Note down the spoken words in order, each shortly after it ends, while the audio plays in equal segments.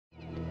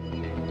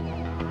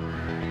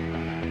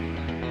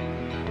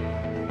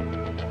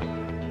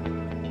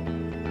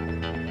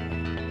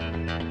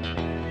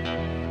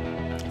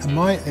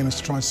my aim is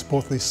to try and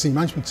support the senior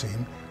management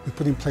team. We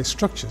put in place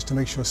structures to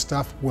make sure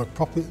staff work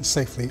properly and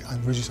safely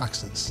and reduce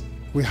accidents.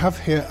 We have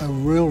here a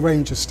real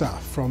range of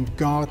staff, from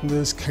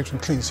gardeners, caterers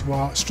and cleaners, who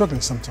are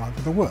struggling sometimes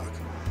with their work.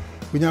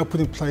 We now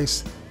put in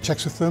place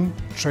checks with them,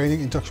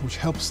 training, induction, which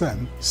helps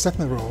them set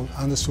their role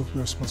and understand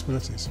their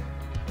responsibilities.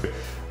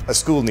 A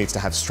school needs to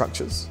have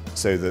structures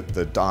so that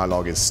the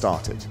dialogue is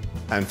started.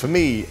 And for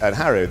me at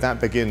Harrow,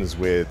 that begins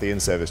with the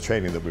in-service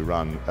training that we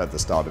run at the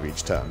start of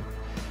each term,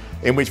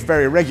 in which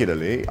very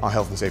regularly our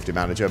health and safety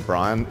manager,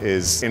 Bryan,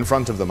 is in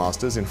front of the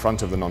masters, in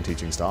front of the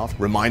non-teaching staff,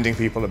 reminding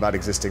people about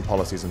existing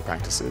policies and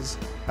practices,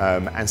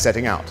 and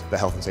setting out the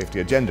health and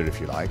safety agenda, if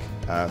you like,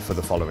 for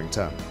the following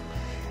term.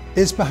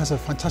 ISBA has a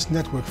fantastic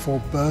network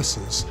for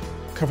bursars,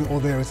 covering all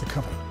the areas they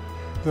cover.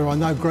 There are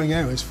now growing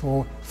areas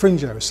for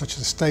fringe areas such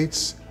as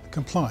estates,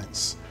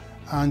 compliance,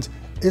 and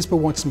ISBA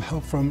wants some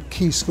help from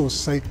key schools to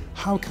say,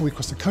 how can we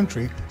across the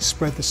country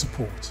spread the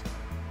support?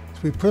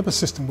 So we put up a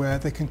system where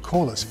they can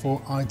call us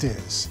for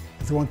ideas.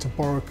 If they want to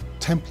borrow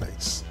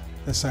templates,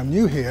 they say, I'm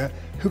new here,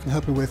 who can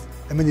help me with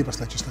a minibus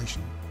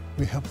legislation?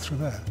 We help through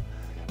there.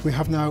 We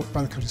have now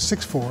around the country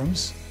 6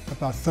 forums,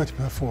 about 30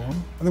 per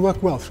forum, and they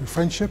work well through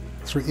friendship,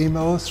 through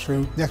emails,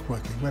 through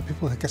networking, where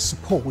people get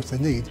support which they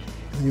need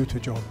if they're new to a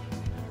job.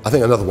 I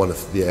think another one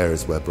of the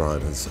areas where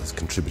Bryan has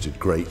contributed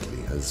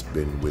greatly has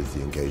been with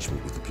the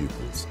engagement with the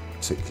pupils,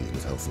 particularly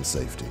with health and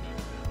safety,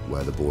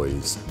 where the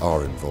boys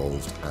are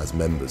involved as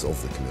members of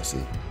the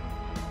committee.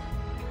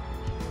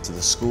 To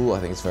the school, I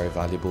think it's very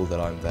valuable that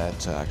I'm there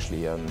to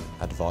actually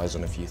advise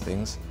on a few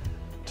things.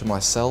 To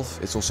myself,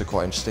 it's also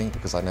quite interesting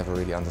because I never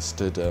really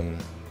understood or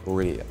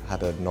really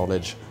had a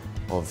knowledge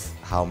of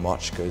how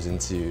much goes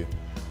into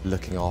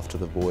looking after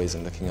the boys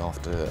and looking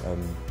after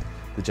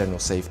the general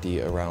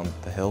safety around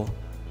the hill.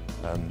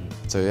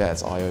 So yeah,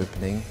 it's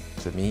eye-opening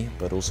to me,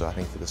 but also I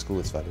think for the school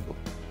it's valuable.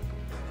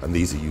 And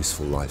these are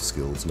useful life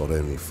skills, not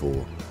only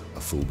for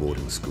a full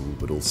boarding school,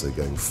 but also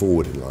going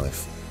forward in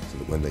life, so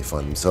that when they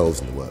find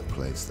themselves in the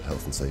workplace, that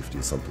health and safety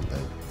is something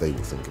they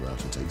will think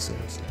about and take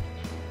seriously.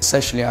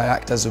 Essentially, I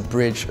act as a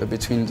bridge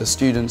between the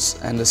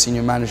students and the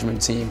senior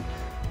management team.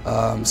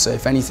 So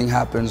if anything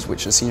happens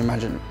which the senior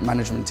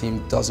management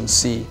team doesn't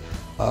see,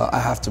 I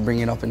have to bring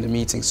it up in the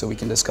meeting so we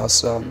can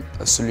discuss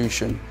a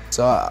solution.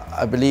 So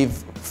I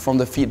believe from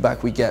the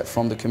feedback we get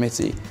from the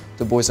committee,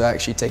 the boys are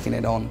actually taking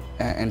it on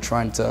and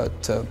trying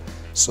to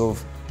sort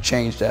of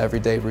change their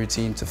everyday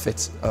routine to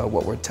fit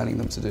what we're telling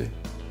them to do.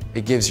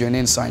 It gives you an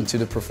insight into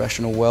the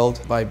professional world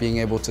by being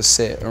able to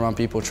sit around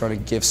people trying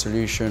to give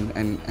solution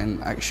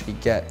and actually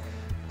get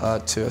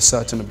to a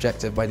certain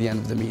objective by the end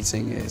of the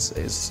meeting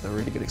is a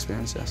really good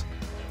experience, yes.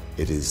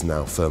 It is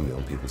now firmly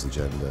on people's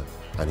agenda,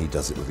 and he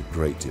does it with a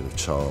great deal of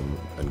charm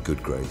and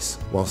good grace.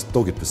 Whilst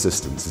dogged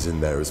persistence is in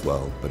there as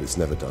well, but it's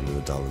never done in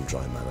a dull and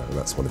dry manner, and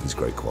that's one of his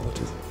great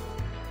qualities.